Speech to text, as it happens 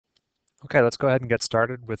Okay, let's go ahead and get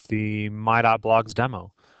started with the My.Blogs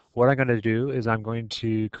demo. What I'm going to do is I'm going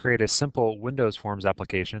to create a simple Windows Forms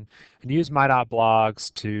application and use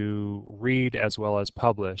My.Blogs to read as well as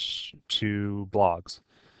publish to blogs.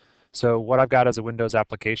 So what I've got is a Windows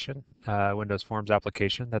application, Windows Forms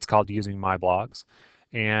application that's called Using My Blogs.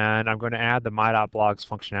 And I'm going to add the My.Blogs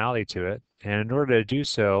functionality to it. And in order to do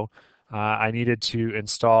so, I needed to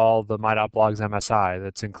install the My.Blogs MSI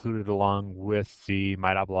that's included along with the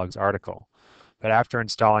My.Blogs article. But after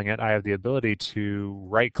installing it, I have the ability to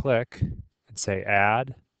right-click and say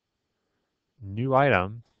Add, New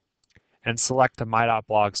Item, and select the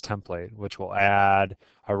My.Blogs template, which will add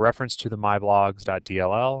a reference to the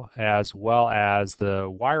myblogs.dll as well as the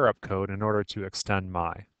wire-up code in order to extend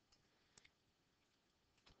my.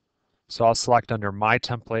 So I'll select under My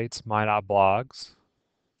Templates, My.Blogs,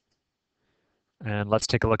 and let's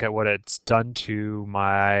take a look at what it's done to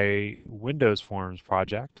my Windows Forms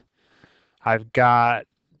project. I've got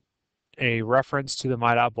a reference to the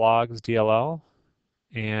My.Blogs DLL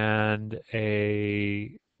and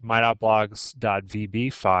a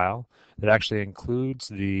my.blogs.vb file that actually includes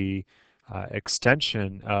the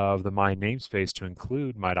extension of the my namespace to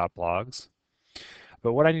include my.blogs.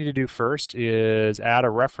 But what I need to do first is add a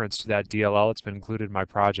reference to that DLL that's been included in my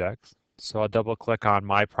project. So I'll double click on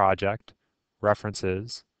my project,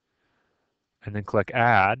 references, and then click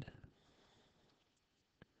add.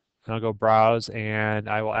 And I'll go browse and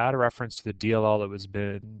I will add a reference to the DLL that was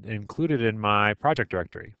been included in my project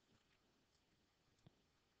directory.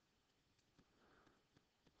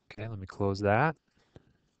 Okay, let me close that.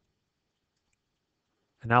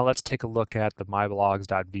 And now let's take a look at the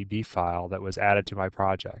myblogs.vb file that was added to my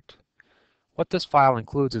project. What this file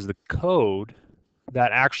includes is the code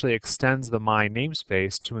that actually extends the my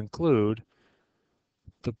namespace to include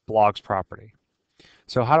the blogs property.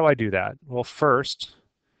 So how do I do that? Well, first,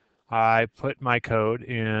 I put my code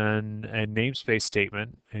in a namespace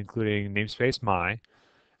statement, including namespace my,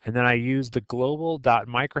 and then I use the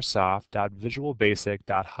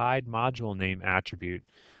global.microsoft.visualbasic.hide module name attribute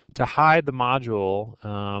to hide the module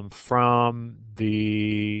from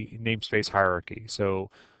the namespace hierarchy.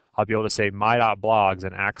 So I'll be able to say my.blogs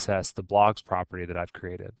and access the blogs property that I've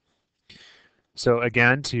created. So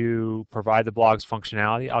again, to provide the blogs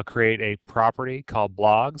functionality, I'll create a property called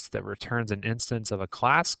blogs that returns an instance of a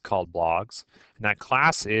class called blogs. And that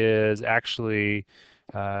class is actually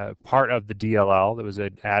part of the DLL that was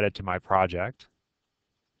added to my project.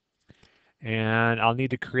 And I'll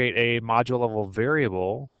need to create a module level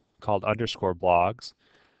variable called underscore blogs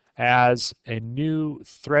as a new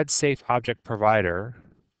thread safe object provider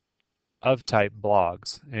of type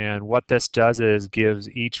blogs. And what this does is gives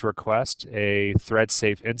each request a thread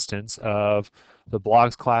safe instance of the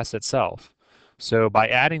blogs class itself. So by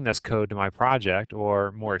adding this code to my project,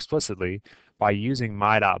 or more explicitly, by using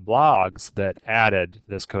my.blogs that added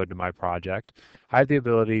this code to my project, I have the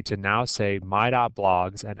ability to now say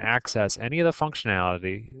my.blogs and access any of the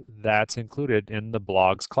functionality that's included in the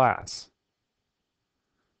blogs class.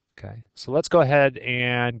 Okay, so let's go ahead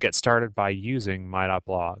and get started by using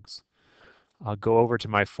my.blogs. I'll go over to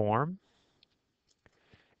my form,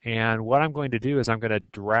 and what I'm going to do is I'm going to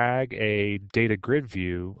drag a data grid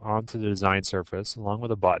view onto the design surface along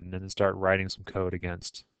with a button and then start writing some code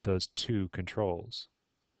against those two controls.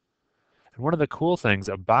 And one of the cool things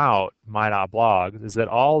about My.Blogs is that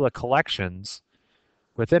all the collections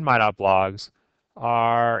within My.Blogs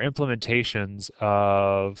are implementations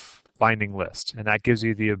of binding list, and that gives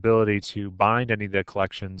you the ability to bind any of the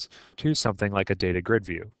collections to something like a data grid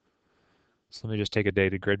view. So let me just take a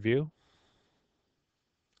data grid view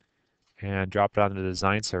and drop it on the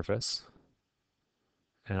design surface,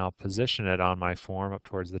 and I'll position it on my form up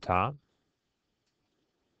towards the top.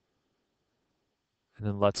 And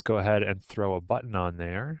then let's go ahead and throw a button on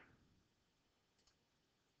there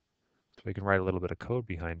so we can write a little bit of code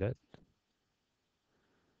behind it.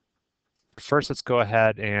 First, let's go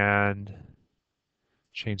ahead and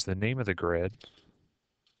change the name of the grid.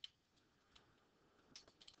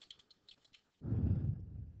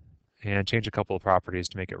 And change a couple of properties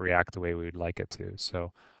to make it react the way we would like it to.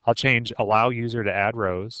 So I'll change allow user to add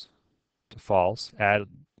rows to false,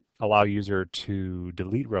 allow user to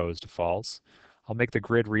delete rows to false. I'll make the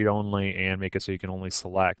grid read only and make it so you can only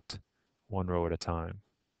select one row at a time.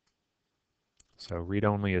 So read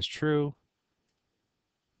only is true,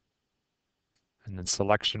 and then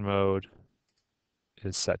selection mode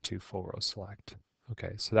is set to full row select.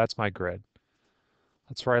 Okay, so that's my grid.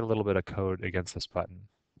 Let's write a little bit of code against this button.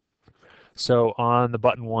 So on the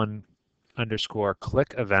button one underscore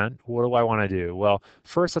click event, what do I want to do? Well,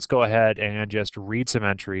 first let's go ahead and just read some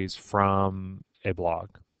entries from a blog.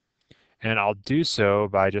 And I'll do so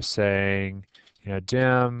by just saying,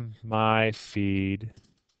 dim my feed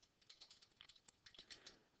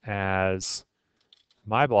as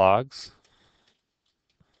myblogs.feed.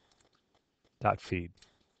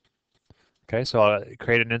 Okay, so I'll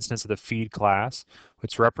create an instance of the feed class,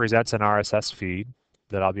 which represents an RSS feed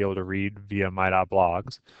that I'll be able to read via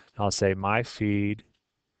my.blogs. I'll say my feed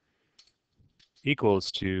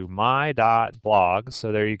equals to my.blog.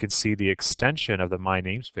 So there you can see the extension of the my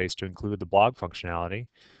namespace to include the blog functionality,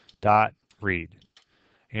 dot read.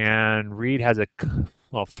 And read has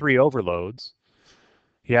three overloads.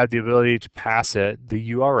 You have the ability to pass it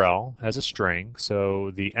the URL as a string,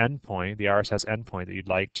 so the endpoint, the RSS endpoint that you'd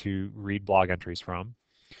like to read blog entries from,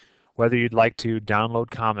 whether you'd like to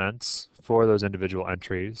download comments for those individual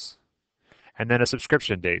entries, and then a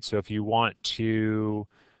subscription date. So if you want to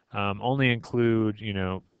only include,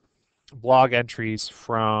 blog entries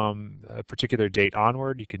from a particular date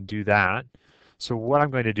onward, you can do that. So what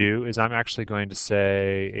I'm going to do is I'm actually going to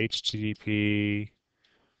say http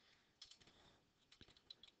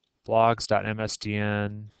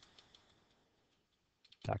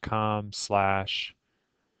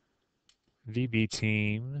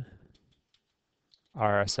blogs.msdn.com/vbteam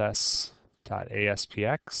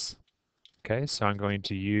rss.aspx. Okay, so I'm going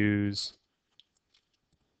to use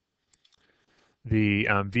the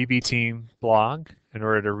VB blog in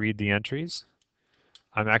order to read the entries.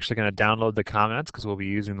 I'm actually going to download the comments because we'll be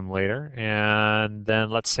using them later. And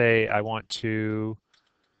then let's say I want to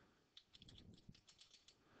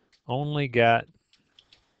only get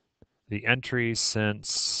the entries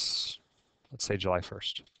since, let's say, July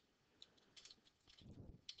 1st.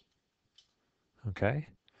 Okay.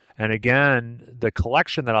 And again, the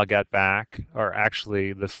collection that I'll get back, or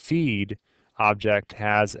actually the feed object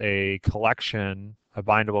has a collection, a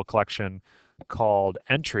bindable collection called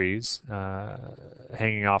entries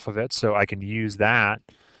hanging off of it. So I can use that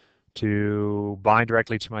to bind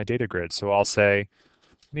directly to my data grid. So I'll say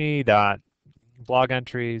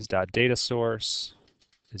me.blogentries.data source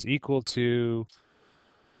is equal to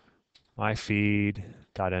my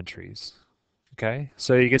feed.entries. Okay,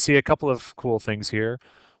 so you can see a couple of cool things here.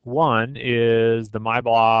 One is the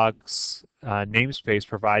MyBlogs namespace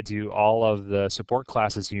provides you all of the support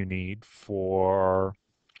classes you need for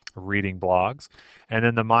reading blogs. And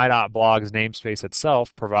then the My.Blogs namespace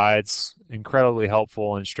itself provides incredibly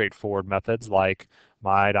helpful and straightforward methods like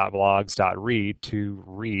my.blogs.read to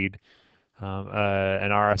read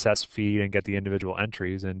an RSS feed and get the individual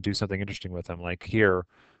entries and do something interesting with them. Like here,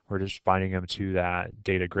 we're just binding them to that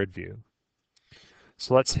data grid view.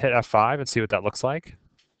 So let's hit F5 and see what that looks like.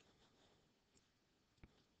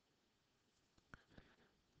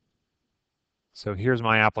 So here's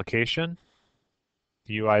my application.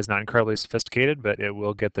 The UI is not incredibly sophisticated, but it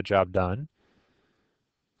will get the job done.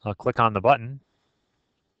 I'll click on the button,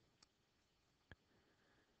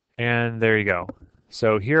 and there you go.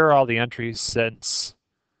 So here are all the entries since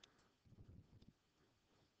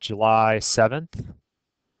July 7th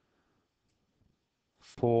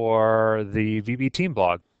for the VB Team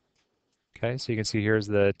blog. Okay, so you can see here's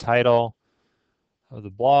the title of the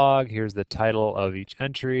blog, here's the title of each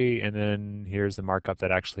entry, and then here's the markup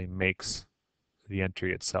that actually makes the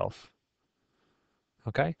entry itself.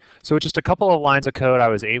 Okay, so with just a couple of lines of code, I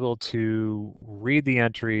was able to read the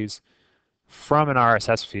entries from an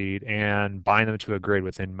RSS feed and bind them to a grid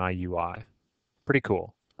within my UI. Pretty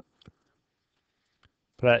cool.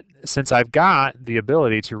 But since I've got the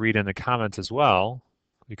ability to read in the comments as well,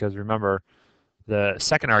 because remember, the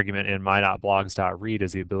second argument in my.blogs.read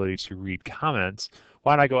is the ability to read comments,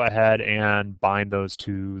 why don't I go ahead and bind those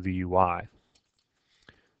to the UI?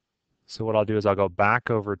 So what I'll do is I'll go back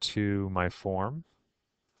over to my form.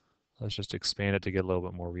 Let's just expand it to get a little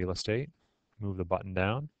bit more real estate. Move the button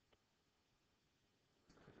down.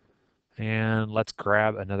 And let's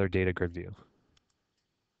grab another data grid view.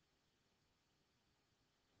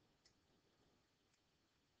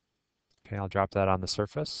 Okay, I'll drop that on the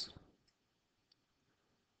surface.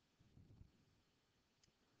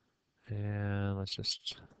 And let's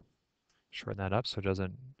just shorten that up so it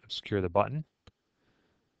doesn't obscure the button.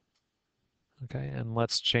 Okay, and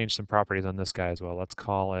let's change some properties on this guy as well. Let's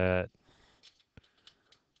call it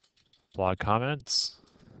blog comments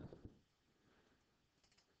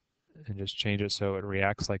and just change it so it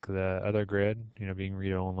reacts like the other grid, being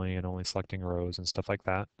read only and only selecting rows and stuff like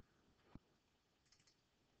that.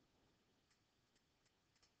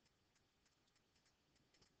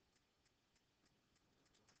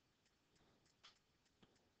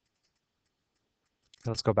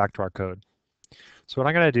 Let's go back to our code. So what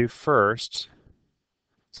I'm going to do first,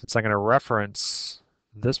 since I'm going to reference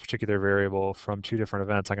this particular variable from two different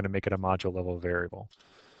events, I'm going to make it a module level variable.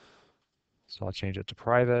 So I'll change it to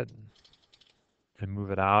private and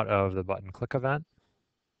move it out of the button click event.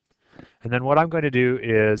 And then what I'm going to do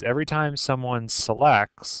is every time someone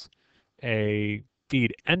selects a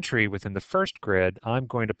feed entry within the first grid, I'm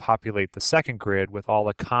going to populate the second grid with all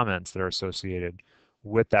the comments that are associated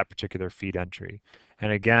with that particular feed entry.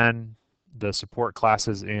 And again, the support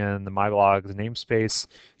classes in the My.Blogs namespace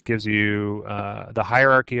gives you the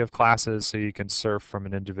hierarchy of classes so you can surf from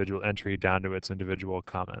an individual entry down to its individual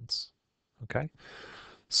comments. Okay,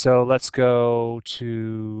 so let's go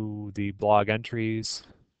to the blog entries,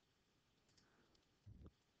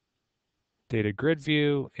 data grid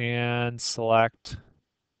view, and select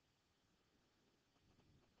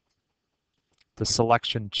the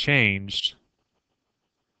selection changed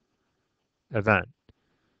event.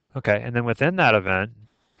 Okay, and then within that event,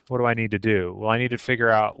 what do I need to do? Well, I need to figure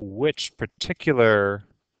out which particular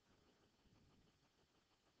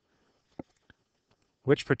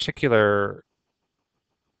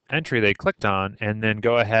entry they clicked on, and then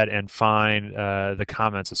go ahead and find the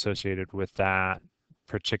comments associated with that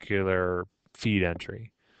particular feed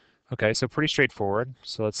entry. Okay, so pretty straightforward.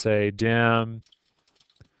 So let's say dim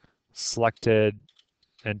selected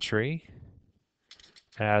entry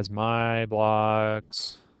as my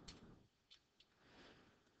blogs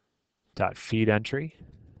dot feed entry.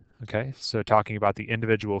 Okay, so talking about the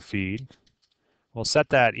individual feed. We'll set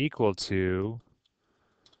that equal to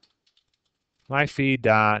my feed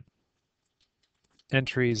dot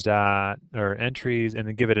entries dot or entries and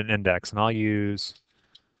then give it an index, and I'll use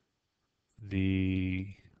the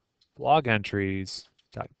blog entries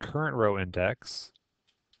dot current row index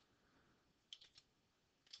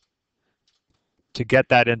to get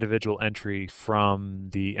that individual entry from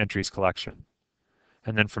the entries collection.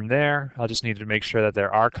 And then from there, I'll just need to make sure that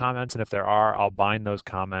there are comments, and if there are, I'll bind those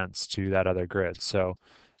comments to that other grid. So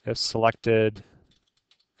if selected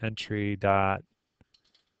entry dot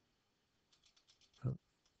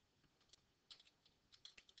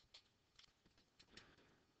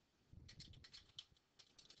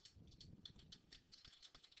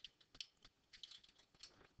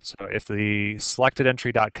so if the selected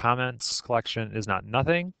entry dot comments collection is not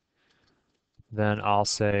nothing, then I'll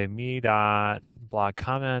say me dot blog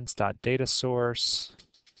comments dot data source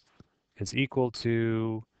is equal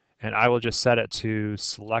to, and I will just set it to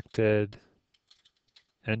selected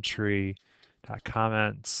entry dot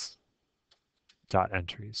comments dot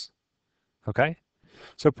entries. Okay,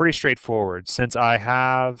 so pretty straightforward. Since I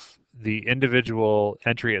have the individual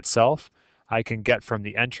entry itself, I can get from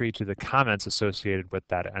the entry to the comments associated with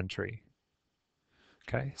that entry.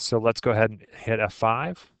 Okay, so let's go ahead and hit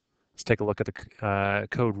F5. Let's take a look at the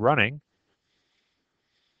code running.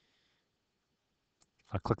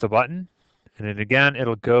 I'll click the button, and then again,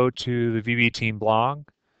 it'll go to the VB team blog,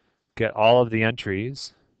 get all of the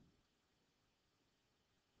entries,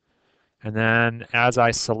 and then as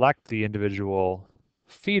I select the individual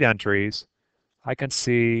feed entries, I can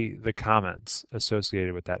see the comments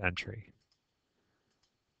associated with that entry.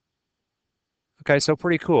 Okay, so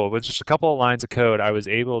pretty cool. With just a couple of lines of code, I was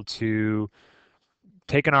able to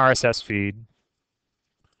take an RSS feed,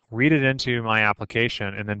 read it into my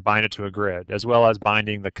application, and then bind it to a grid, as well as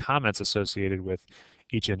binding the comments associated with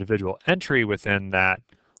each individual entry within that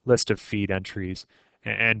list of feed entries,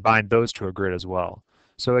 and bind those to a grid as well.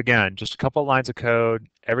 So again, just a couple of lines of code,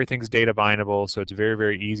 everything's data bindable, so it's very,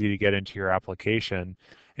 very easy to get into your application.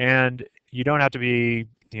 And you don't have to be,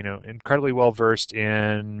 incredibly well versed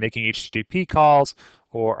in making HTTP calls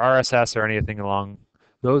or RSS or anything along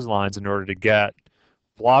those lines in order to get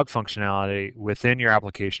blog functionality within your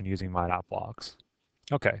application using My.Blogs.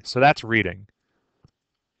 Okay, so that's reading.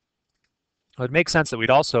 It makes sense that we'd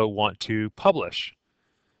also want to publish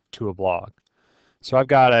to a blog. So I've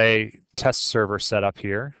got a test server set up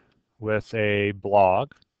here with a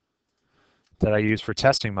blog that I use for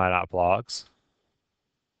testing My.Blogs.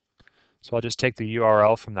 So I'll just take the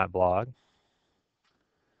URL from that blog,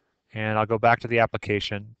 and I'll go back to the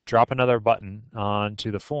application, drop another button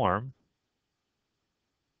onto the form,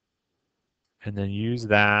 and then use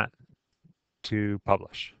that to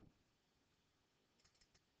publish.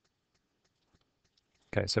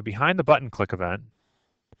 Okay, so behind the button click event,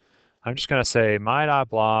 I'm just going to say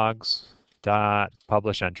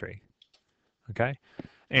my.blogs.publish entry. Okay,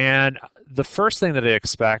 and the first thing that it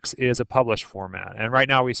expects is a publish format, and right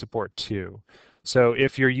now we support two. So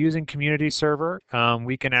if you're using community server,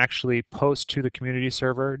 we can actually post to the community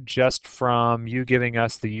server just from you giving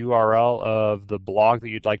us the URL of the blog that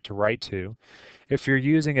you'd like to write to. If you're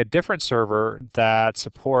using a different server that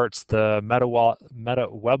supports the Meta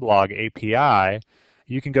Weblog API,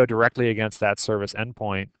 you can go directly against that service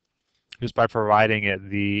endpoint just by providing it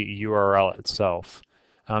the URL itself.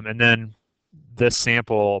 And then this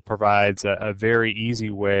sample provides a very easy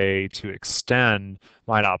way to extend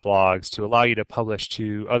My.Blogs to allow you to publish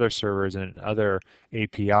to other servers and other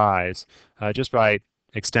APIs just by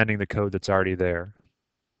extending the code that's already there.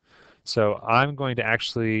 So I'm going to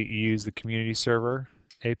actually use the community server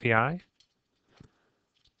API,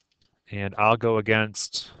 and I'll go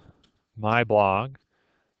against my blog,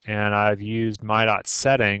 and I've used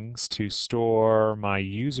my.settings to store my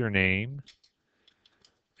username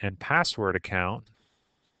and password account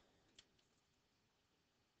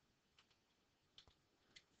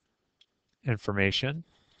information,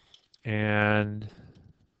 and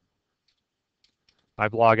my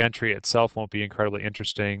blog entry itself won't be incredibly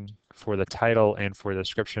interesting. For the title and for the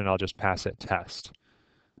description, I'll just pass it test.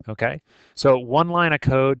 Okay, so one line of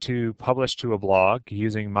code to publish to a blog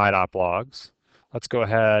using my.blogs. Let's go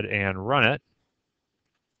ahead and run it,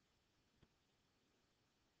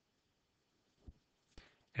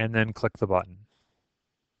 and then click the button.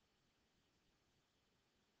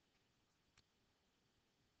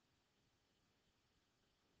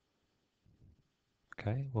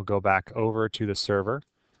 Okay, we'll go back over to the server,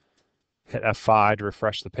 hit F5 to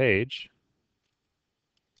refresh the page.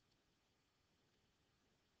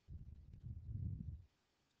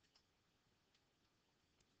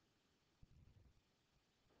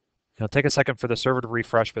 It'll take a second for the server to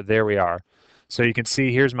refresh, but there we are. So you can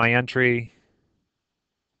see here's my entry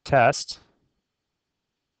test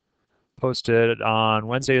posted on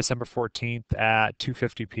Wednesday, December 14th at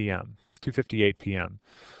 2:50 p.m., 2:58 p.m.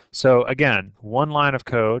 So again, one line of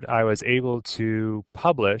code I was able to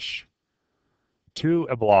publish to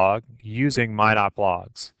a blog using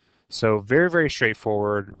my.blogs. So very, very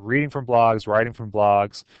straightforward, reading from blogs, writing from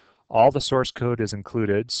blogs. All the source code is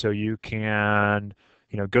included, so you can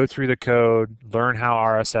go through the code, learn how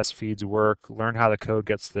RSS feeds work, learn how the code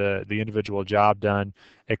gets the individual job done,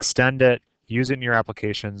 extend it, use it in your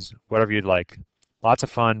applications, whatever you'd like. Lots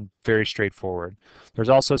of fun, very straightforward. There's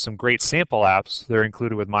also some great sample apps that are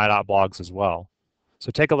included with my.blogs as well.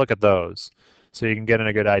 So take a look at those so you can get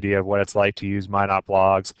a good idea of what it's like to use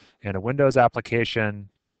My.Blogs in a Windows application,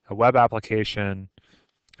 a web application,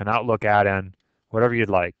 an Outlook add-in, whatever you'd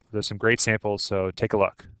like. There's some great samples, so take a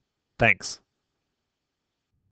look. Thanks.